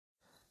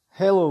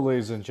Hello,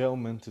 ladies and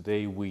gentlemen.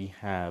 Today we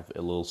have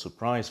a little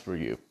surprise for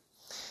you.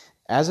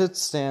 As it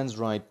stands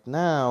right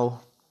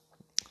now,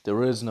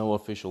 there is no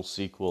official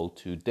sequel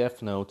to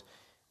Death Note.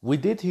 We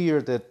did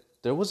hear that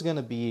there was going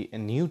to be a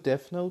new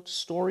Death Note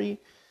story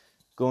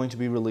going to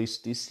be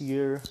released this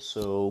year,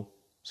 so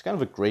it's kind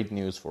of a great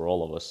news for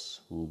all of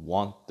us who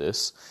want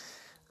this.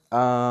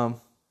 But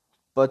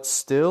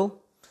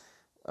still,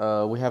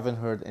 we haven't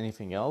heard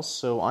anything else,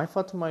 so I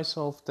thought to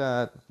myself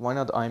that why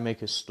not I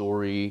make a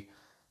story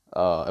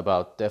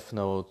about Death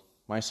Note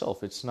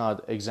myself. It's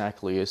not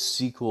exactly a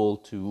sequel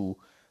to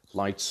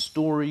Light's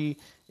story.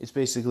 It's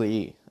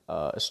basically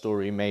a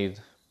story made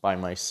by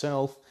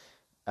myself,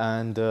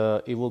 and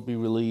it will be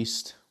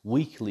released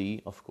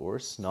weekly, of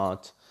course,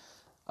 not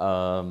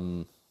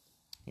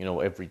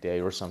every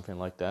day or something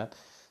like that.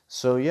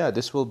 So yeah,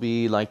 this will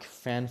be like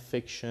fan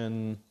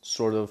fiction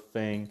sort of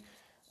thing.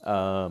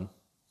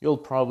 You'll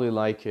probably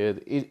like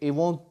it. It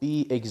won't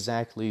be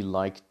exactly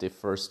like the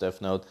first Death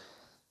Note,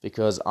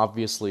 because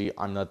obviously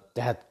I'm not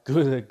that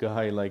good a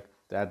guy like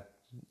that,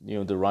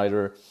 the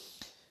writer.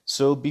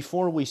 So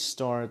before we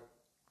start,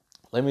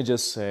 let me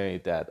just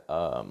say that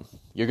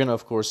you're gonna,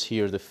 of course,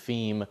 hear the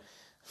theme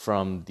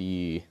from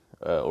the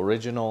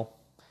original.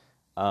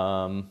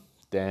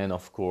 Then,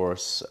 of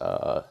course,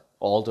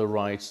 all the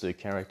rights to the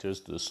characters,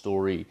 to the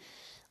story,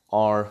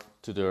 are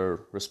to their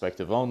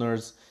respective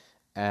owners,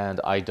 and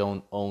I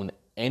don't own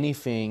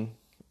anything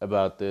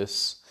about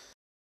this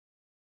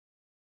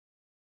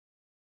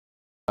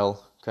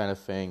kind of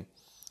thing.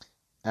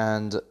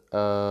 And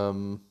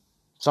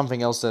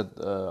something else that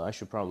I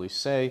should probably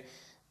say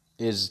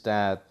is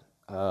that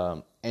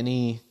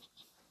any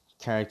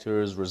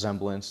character's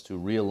resemblance to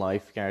real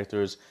life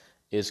characters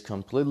is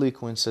completely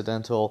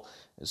coincidental.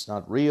 It's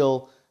not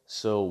real.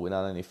 So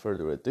without any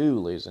further ado,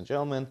 ladies and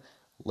gentlemen,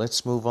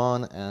 let's move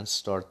on and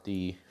start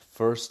the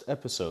first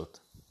episode.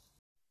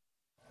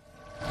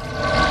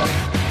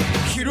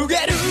 広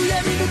がる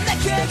闇の中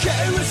交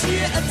わし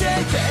合って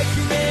革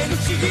命の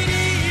ちぎり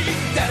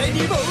誰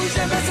にも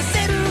邪魔さ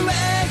せるわ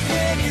け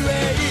にはい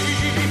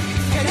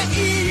かない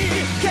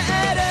か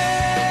ら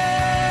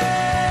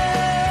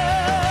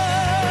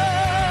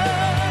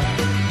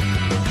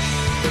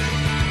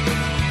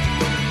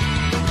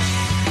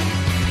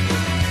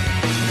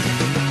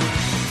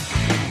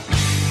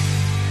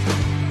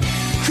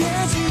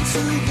告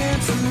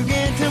げ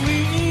た未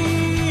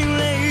来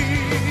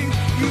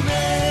夢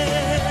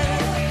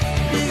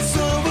理想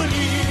に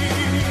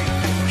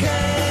変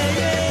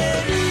え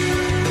る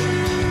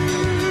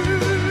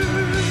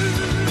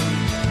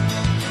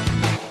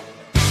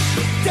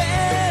誰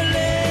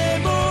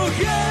も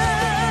が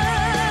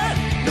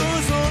望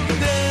ん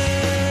で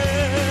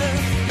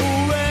終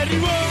わりを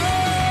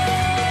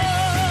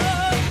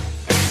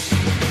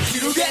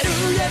広がる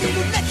闇の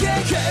中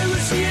交わ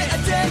し合っ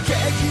た革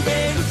命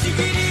のちぎ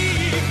り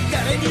誰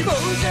にも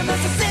邪魔さ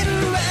せる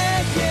わ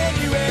け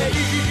にはい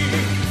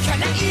か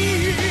ないい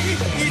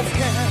つか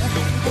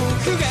僕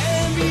が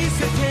見せ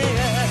て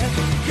あ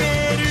げ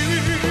る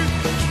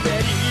光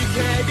り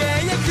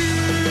輝く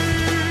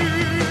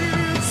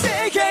世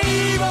界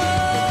を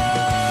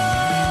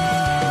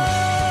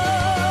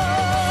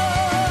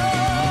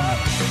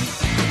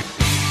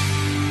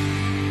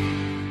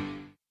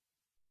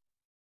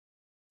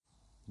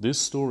This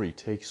story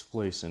takes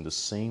place in the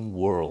same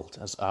world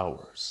as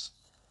ours.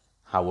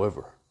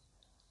 However,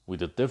 with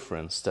the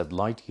difference that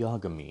Light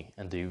Yagami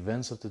and the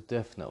events of the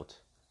Death Note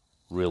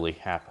really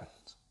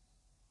happened.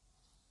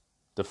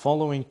 The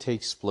following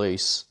takes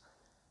place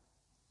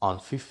on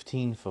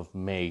 15th of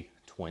May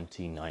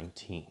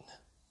 2019.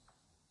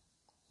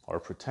 Our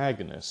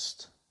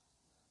protagonist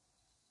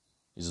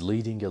is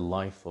leading a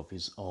life of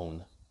his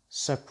own,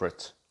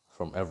 separate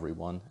from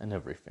everyone and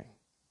everything.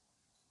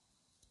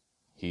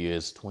 He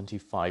is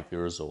 25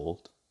 years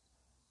old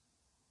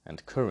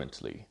and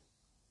currently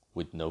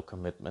with no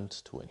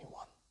commitment to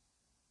anyone.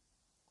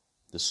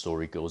 The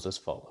story goes as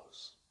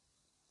follows.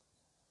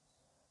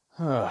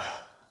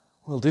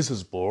 Well, this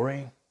is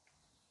boring.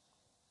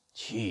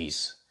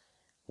 Jeez.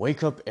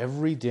 Wake up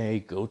every day,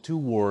 go to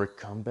work,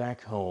 come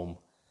back home,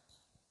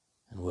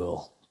 and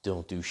well,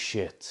 don't do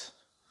shit.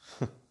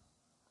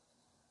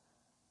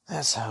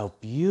 That's how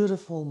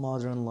beautiful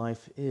modern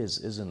life is,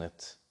 isn't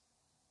it?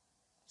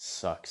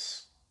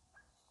 Sucks.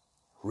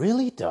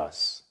 Really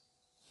does.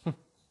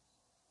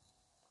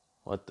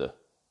 What the?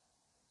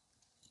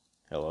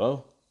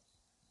 Hello?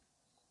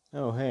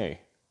 Oh,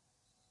 hey.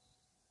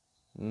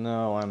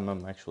 No,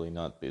 I'm actually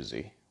not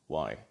busy.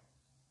 Why?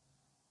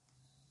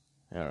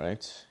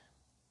 Alright.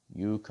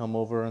 You come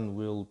over and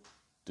we'll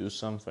do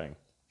something.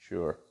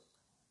 Sure.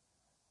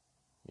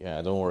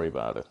 Yeah, don't worry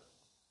about it.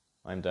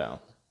 I'm down.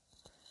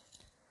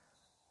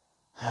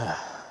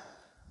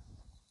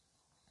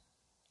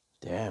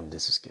 Damn,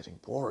 this is getting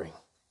boring.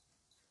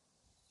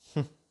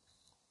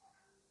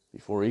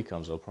 Before he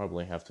comes, I'll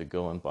probably have to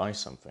go and buy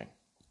something.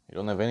 I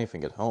don't have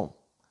anything at home.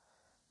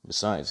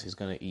 Besides, he's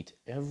gonna eat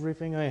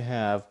everything I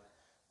have,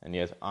 and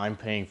yet I'm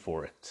paying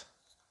for it.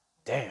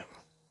 Damn.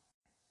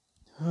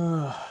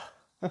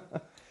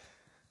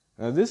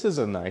 This is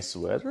a nice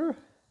sweater.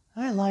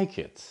 I like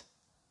it.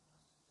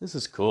 This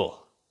is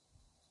cool.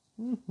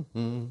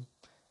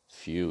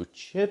 Few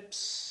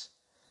chips.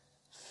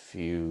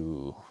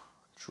 Few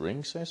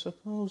drinks, I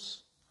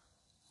suppose.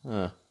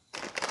 This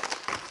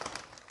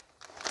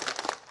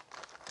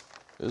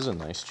is a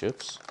nice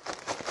chips.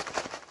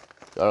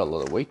 Got a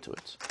lot of weight to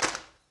it.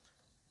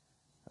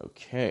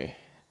 Okay.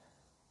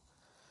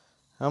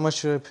 How much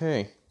should I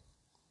pay?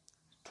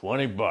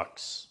 $20.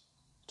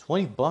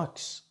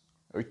 $20?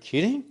 Are you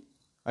kidding?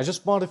 I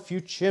just bought a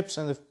few chips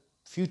and a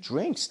few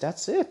drinks.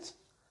 That's it.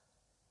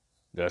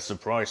 That's the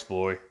price,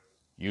 boy.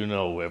 You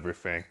know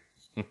everything.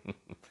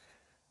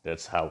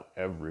 That's how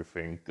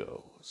everything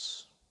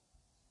goes.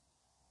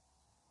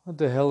 What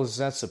the hell is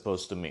that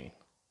supposed to mean?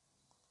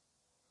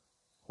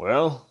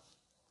 Well,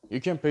 you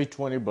can pay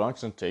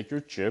 $20 and take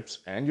your chips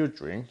and your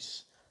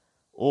drinks,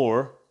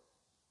 or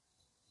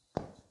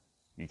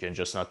you can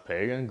just not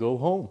pay and go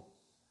home.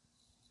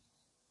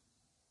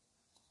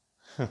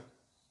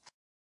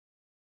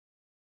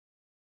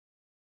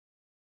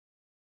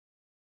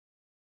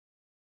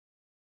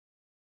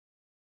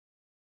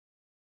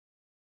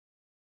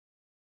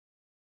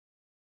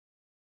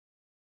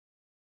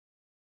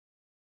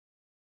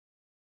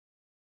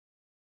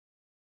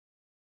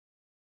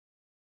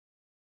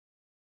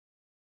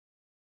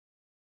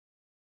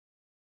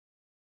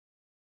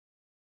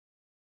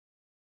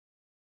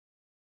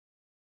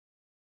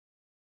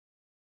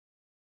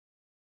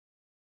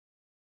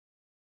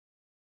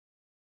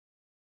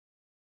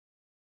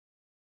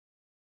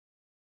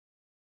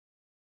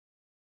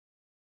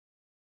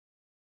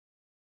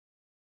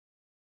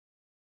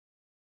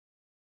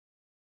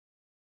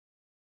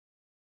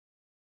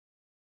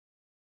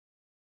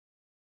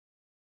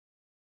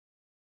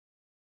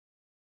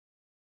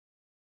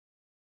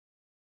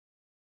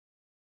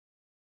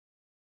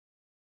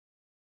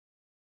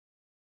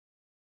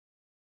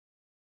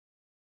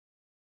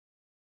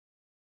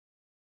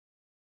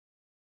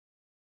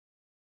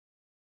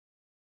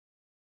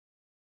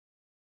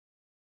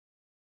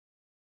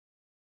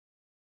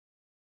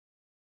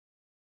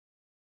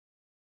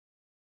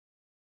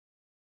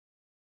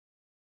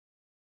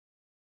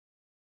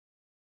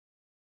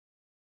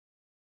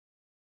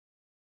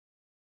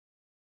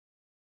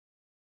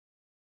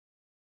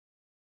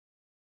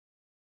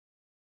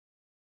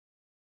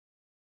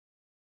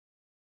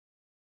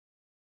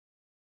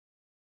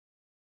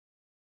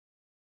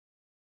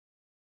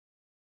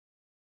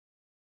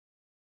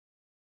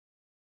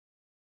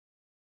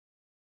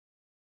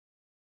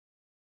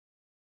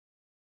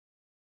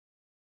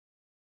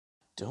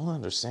 Don't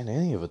understand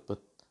any of it,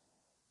 but...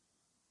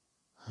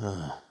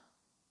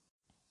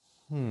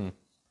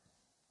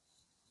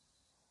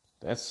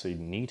 That's a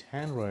neat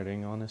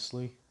handwriting,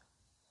 honestly.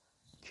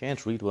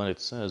 Can't read what it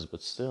says,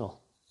 but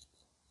still.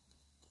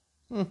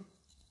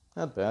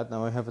 Not bad.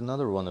 Now I have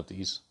another one of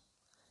these.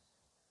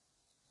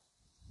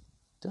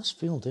 Does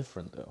feel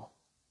different, though.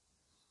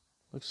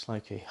 Looks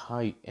like a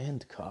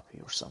high-end copy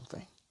or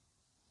something.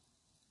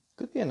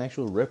 Could be an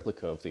actual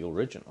replica of the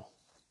original.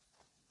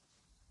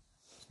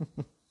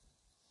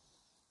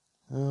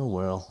 Oh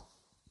well.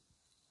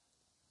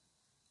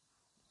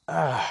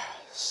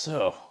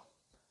 So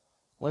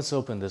let's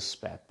open this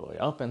bad boy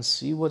up and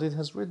see what it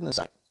has written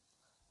inside.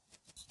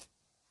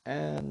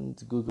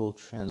 And Google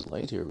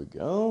Translate, here we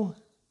go.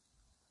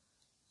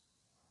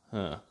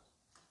 I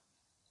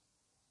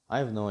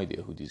have no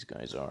idea who these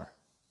guys are.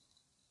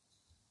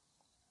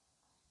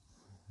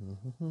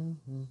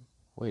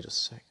 Wait a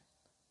second.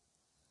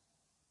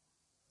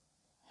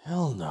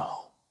 Hell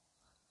no.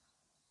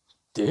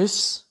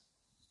 This?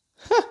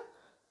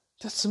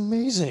 That's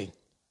amazing.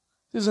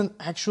 This is an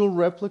actual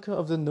replica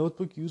of the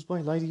notebook used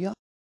by Lady Yagami.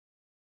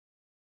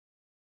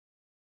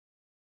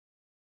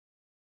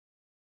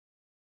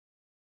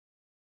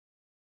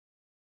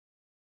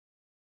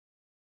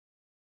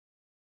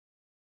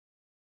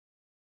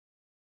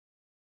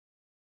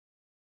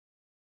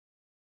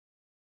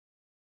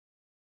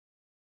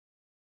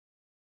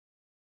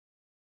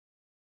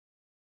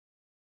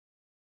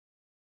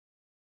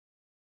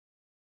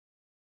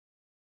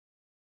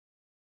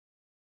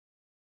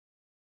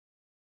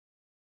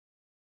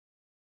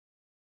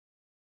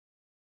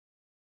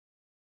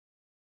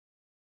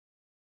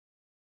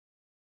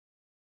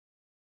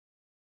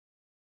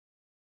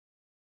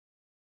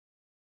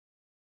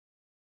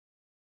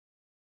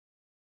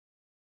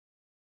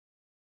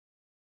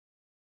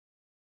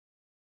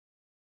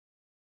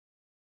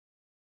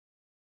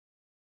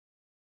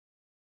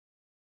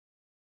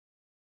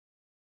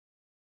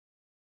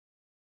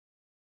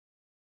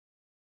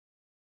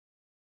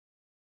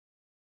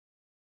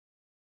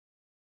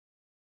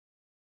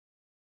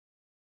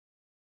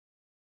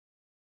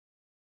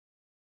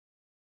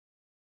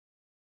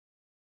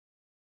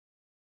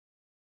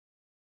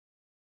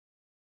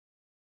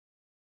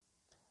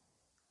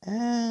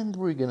 And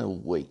we're gonna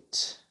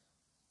wait.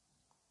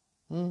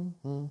 50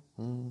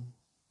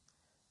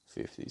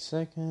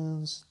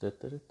 seconds.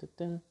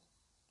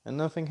 And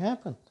nothing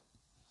happened.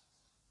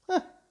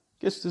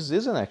 Guess this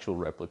is an actual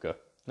replica.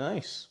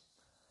 Nice.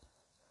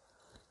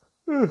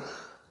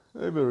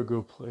 I better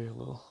go play a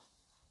little.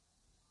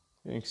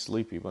 Getting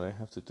sleepy, but I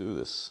have to do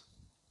this.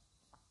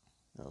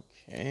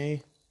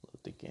 Okay,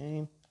 load the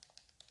game.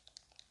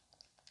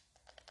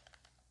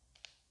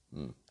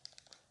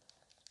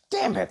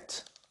 Damn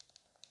it!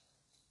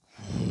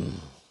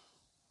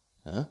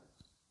 Huh?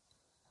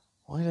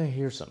 Why did I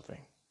hear something?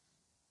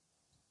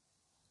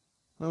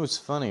 No, it's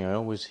funny, I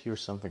always hear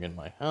something in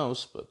my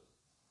house, but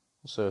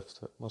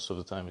most of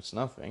the time it's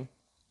nothing.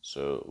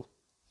 So,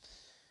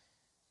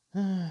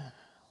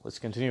 let's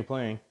continue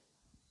playing.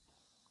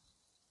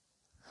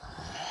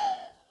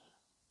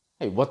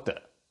 Hey, what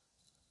the?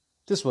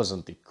 This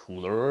wasn't the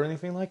cooler or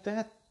anything like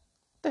that.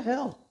 What the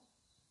hell?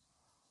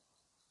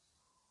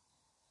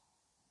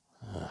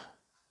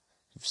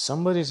 If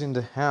somebody's in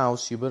the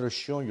house, you better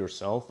show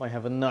yourself. I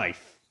have a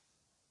knife.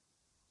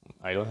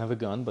 I don't have a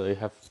gun, but I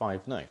have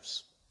 5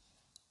 knives.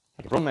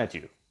 I can run at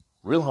you.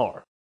 Real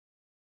hard.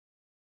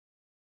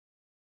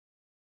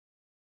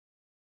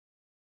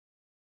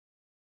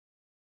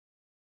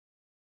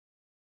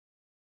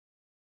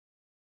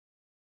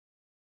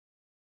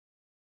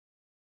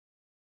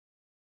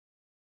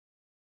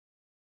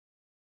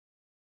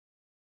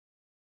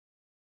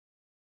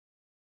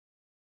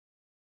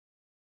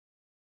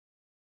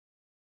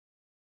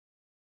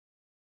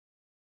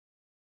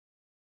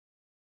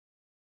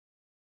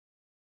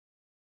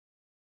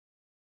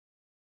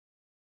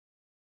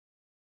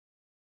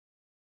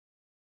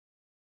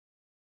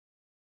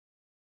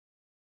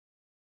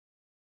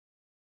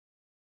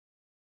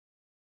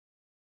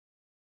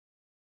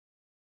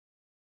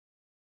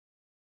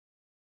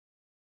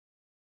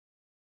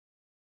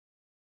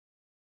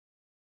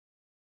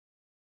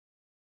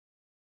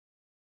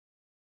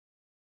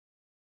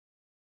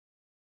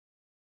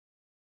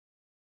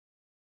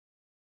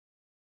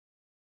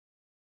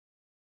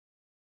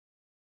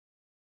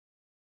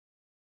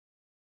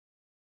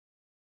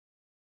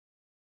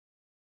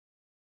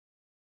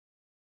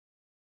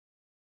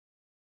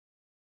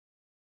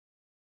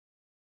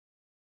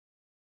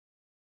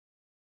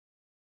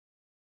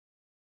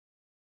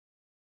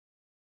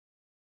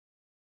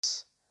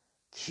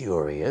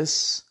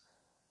 Curious.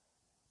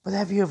 But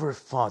have you ever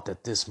thought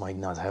that this might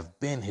not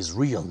have been his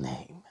real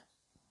name?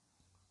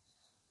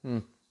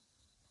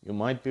 You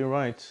might be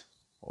right,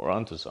 or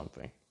onto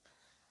something.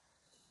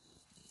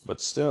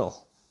 But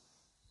still,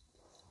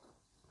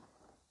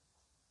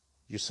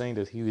 you're saying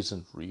that he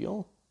isn't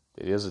real?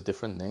 That he has a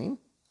different name?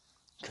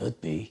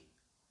 Could be.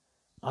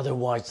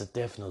 Otherwise, the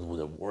Death Note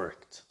would have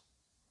worked.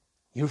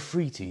 You're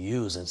free to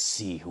use and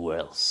see who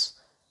else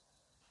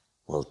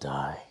will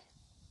die.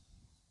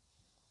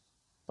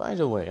 By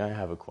the way, I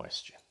have a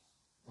question.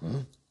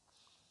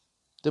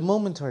 The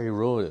moment I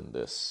wrote in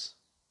this,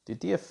 did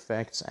the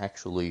effects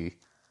actually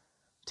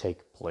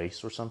take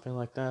place or something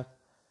like that?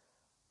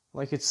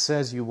 Like it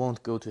says you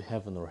won't go to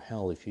heaven or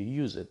hell if you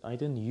use it. I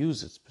didn't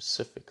use it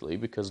specifically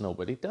because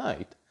nobody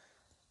died.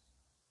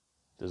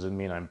 Does it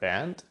mean I'm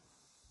banned?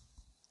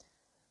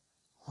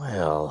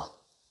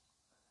 Well,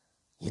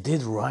 you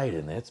did write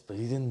in it, but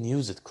you didn't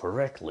use it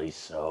correctly,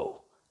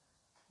 so...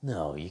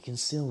 No, you can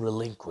still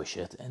relinquish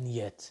it and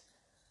yet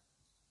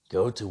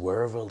go to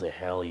wherever the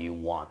hell you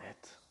want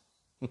it.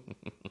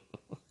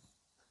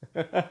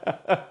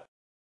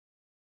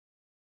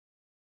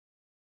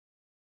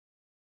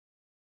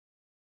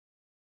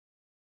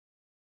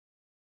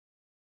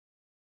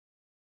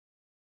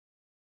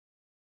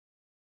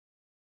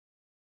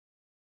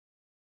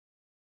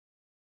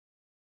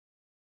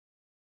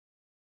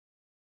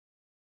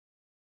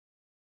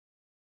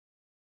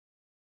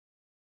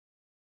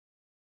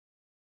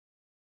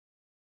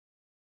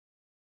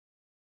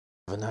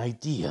 An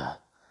idea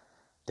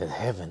that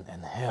heaven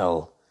and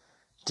hell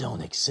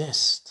don't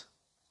exist.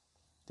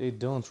 They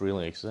don't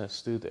really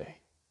exist, do they?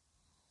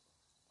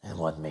 And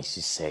what makes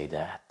you say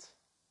that?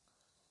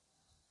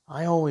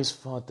 I always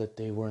thought that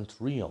they weren't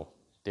real.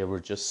 They were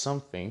just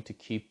something to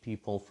keep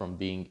people from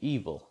being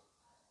evil.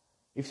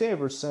 If they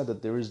ever said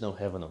that there is no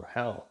heaven or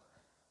hell,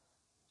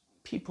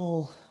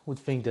 people would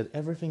think that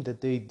everything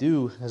that they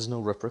do has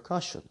no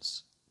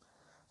repercussions.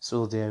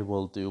 So they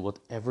will do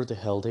whatever the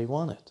hell they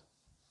wanted.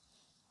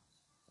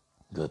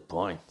 Good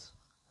point.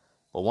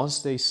 But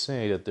once they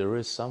say that there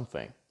is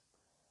something,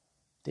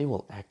 they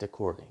will act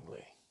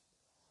accordingly.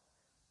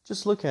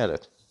 Just look at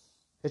it.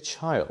 A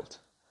child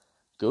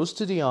goes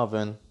to the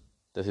oven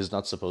that he's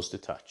not supposed to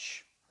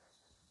touch.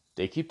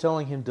 They keep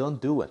telling him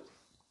don't do it.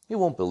 He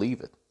won't believe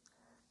it.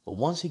 But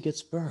once he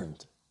gets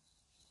burned,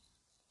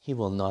 he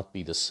will not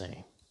be the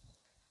same.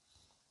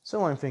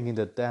 So I'm thinking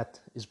that that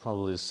is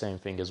probably the same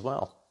thing as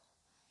well.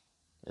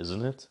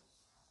 Isn't it?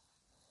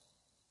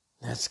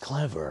 That's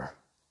clever.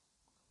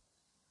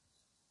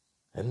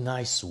 A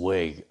nice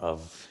way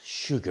of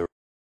sugar.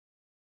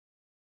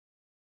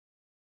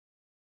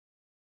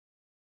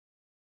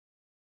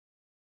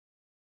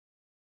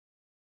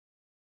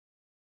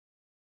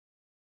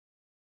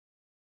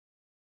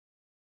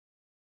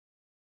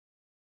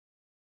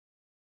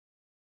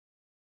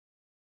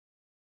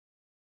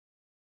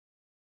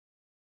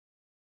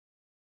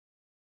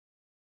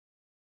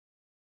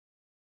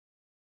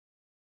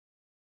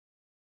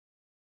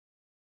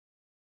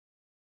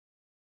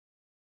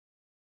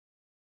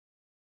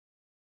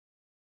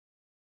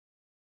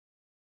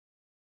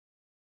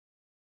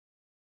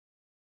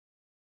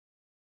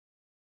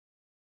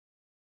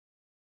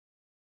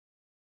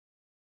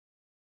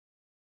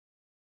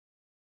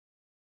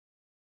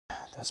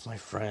 That's my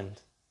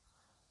friend.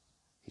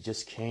 He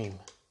just came.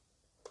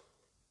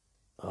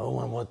 Oh,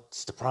 and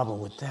what's the problem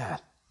with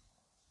that?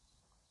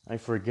 I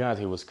forgot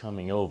he was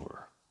coming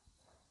over.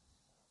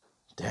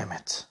 Damn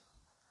it.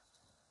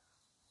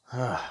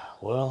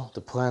 Well,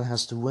 the plan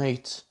has to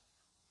wait.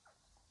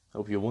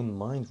 Hope you wouldn't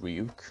mind,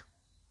 Ryuk.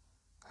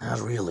 Not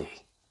really.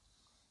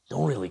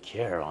 Don't really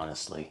care,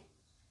 honestly.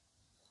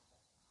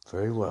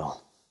 Very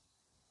well.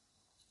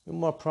 You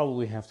might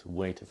probably have to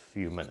wait a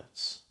few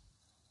minutes.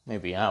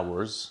 Maybe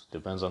hours,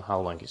 depends on how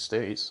long he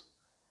stays.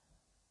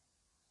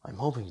 I'm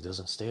hoping he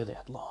doesn't stay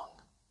that long.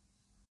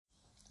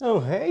 Oh,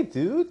 hey,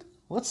 dude.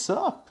 What's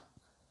up?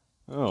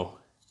 Oh,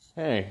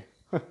 hey.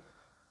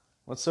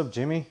 What's up,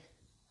 Jimmy?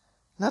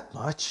 Not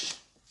much.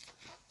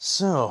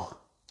 So,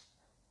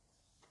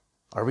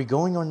 are we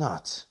going or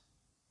not?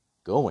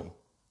 Going?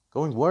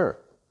 Going where?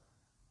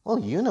 Well,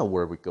 you know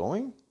where we're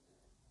going.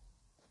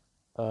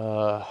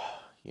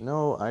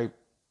 I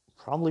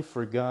probably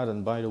forgot,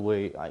 and by the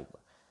way,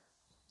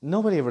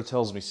 nobody ever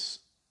tells me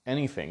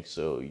anything,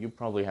 so you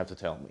probably have to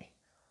tell me.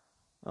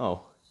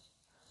 Oh,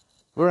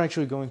 we're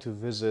actually going to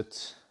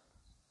visit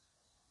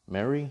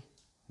Mary,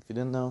 if you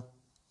didn't know.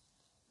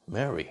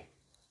 Mary?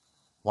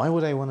 Why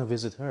would I want to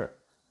visit her?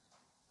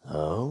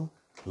 Oh,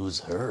 who's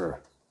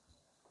her?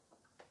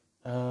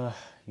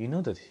 You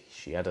know that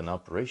she had an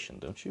operation,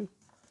 don't you?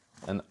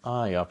 An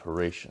eye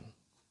operation.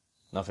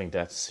 Nothing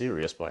that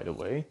serious, by the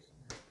way.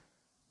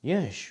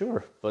 Yeah,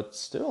 sure, but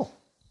still.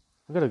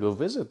 I gotta go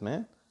visit,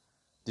 man.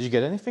 Did you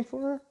get anything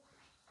for her?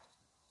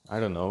 I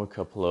don't know, a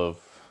couple of,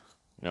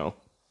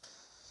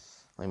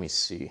 let me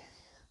see.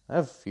 I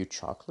have a few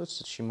chocolates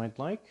that she might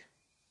like.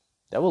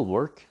 That will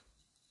work.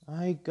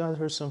 I got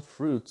her some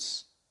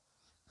fruits.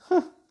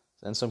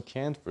 And some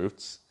canned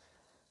fruits.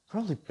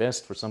 Probably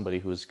best for somebody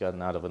who's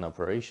gotten out of an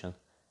operation.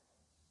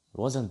 It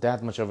wasn't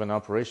that much of an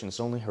operation, it's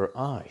only her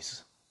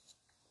eyes.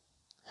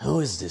 Who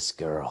is this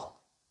girl?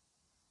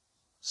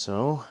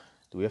 So,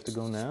 do we have to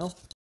go now?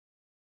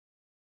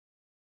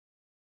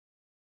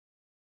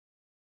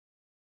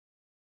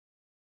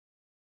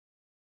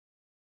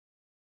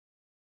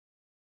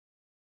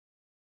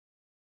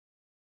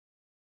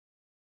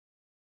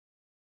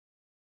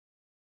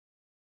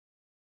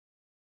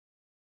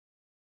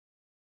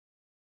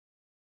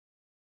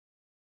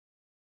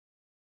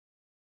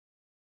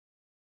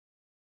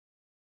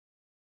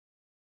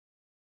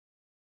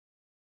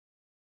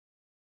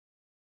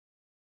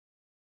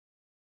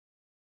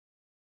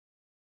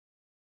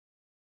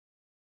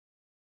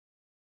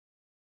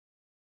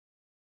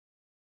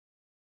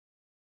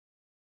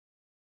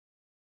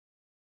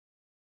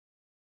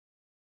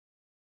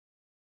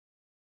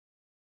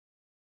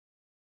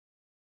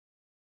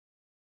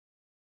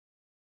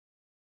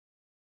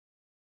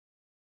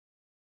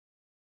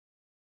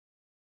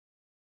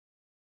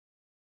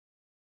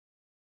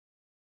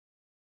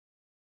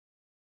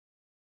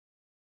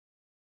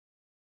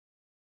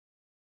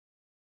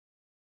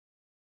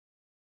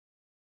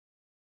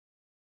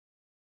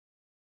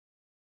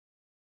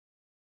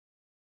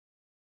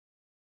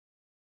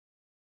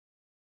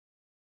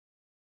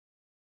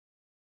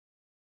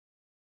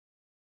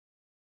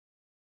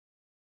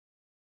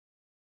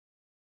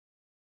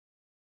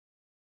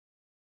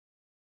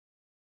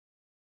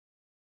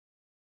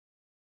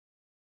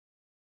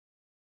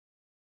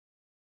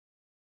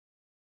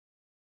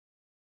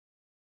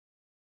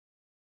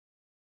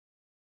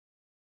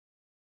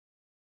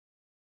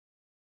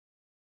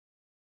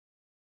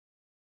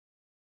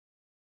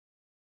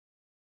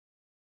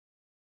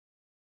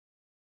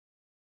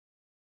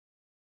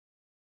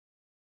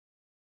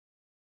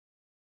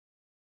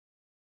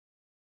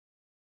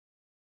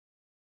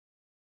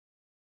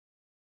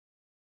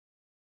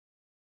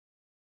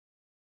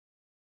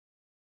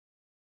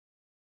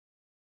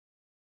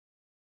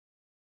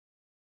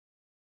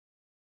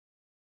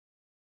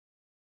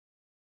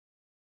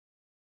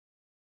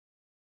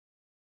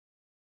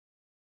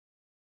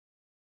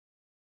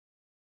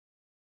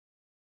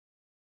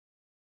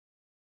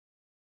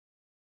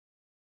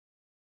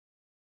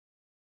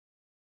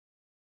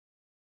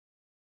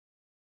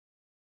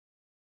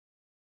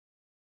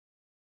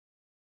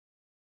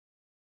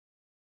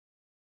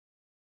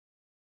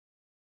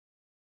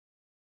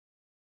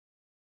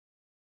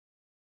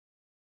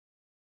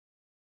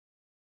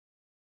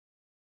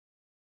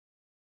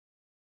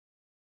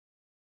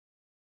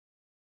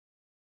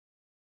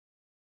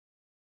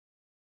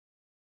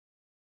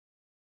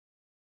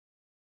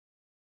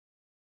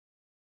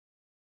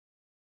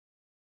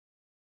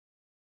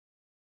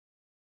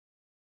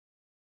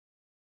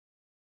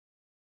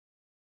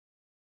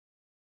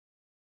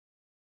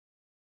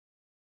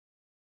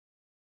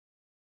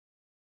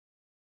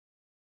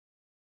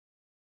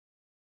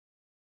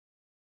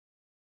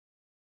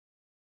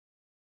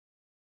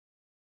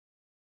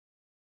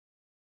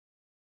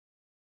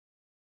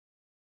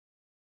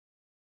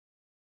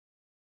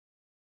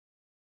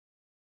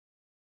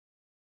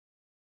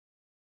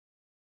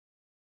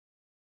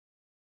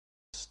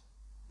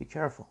 Be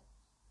careful.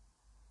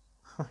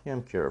 I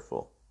am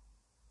careful.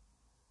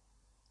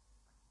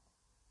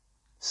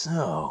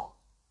 So,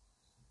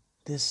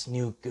 This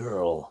new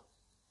girl,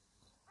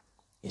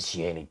 is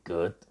she any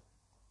good?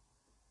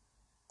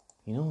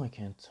 You know I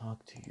can't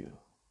talk to you,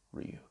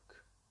 Ryuk.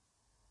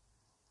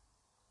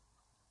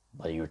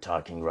 But you're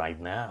talking right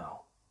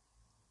now.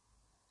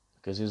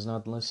 Because he's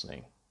not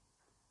listening.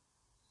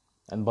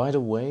 And by the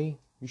way,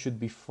 you should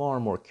be far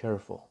more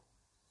careful.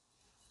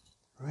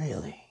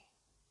 Really?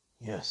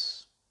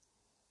 Yes.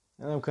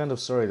 And I'm kind of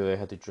sorry that I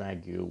had to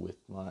drag you with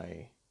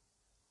my,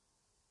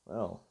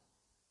 well,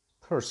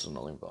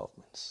 personal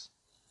involvements.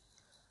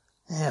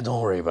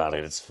 Don't worry about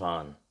it, it's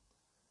fun.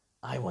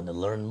 I want to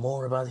learn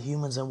more about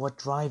humans and what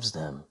drives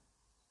them.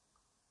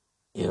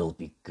 It'll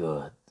be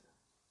good.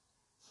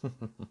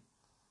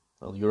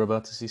 Well, you're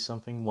about to see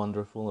something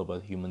wonderful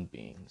about human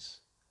beings.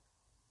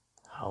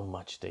 How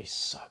much they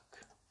suck.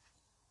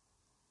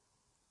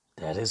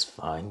 That is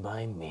fine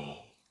by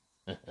me.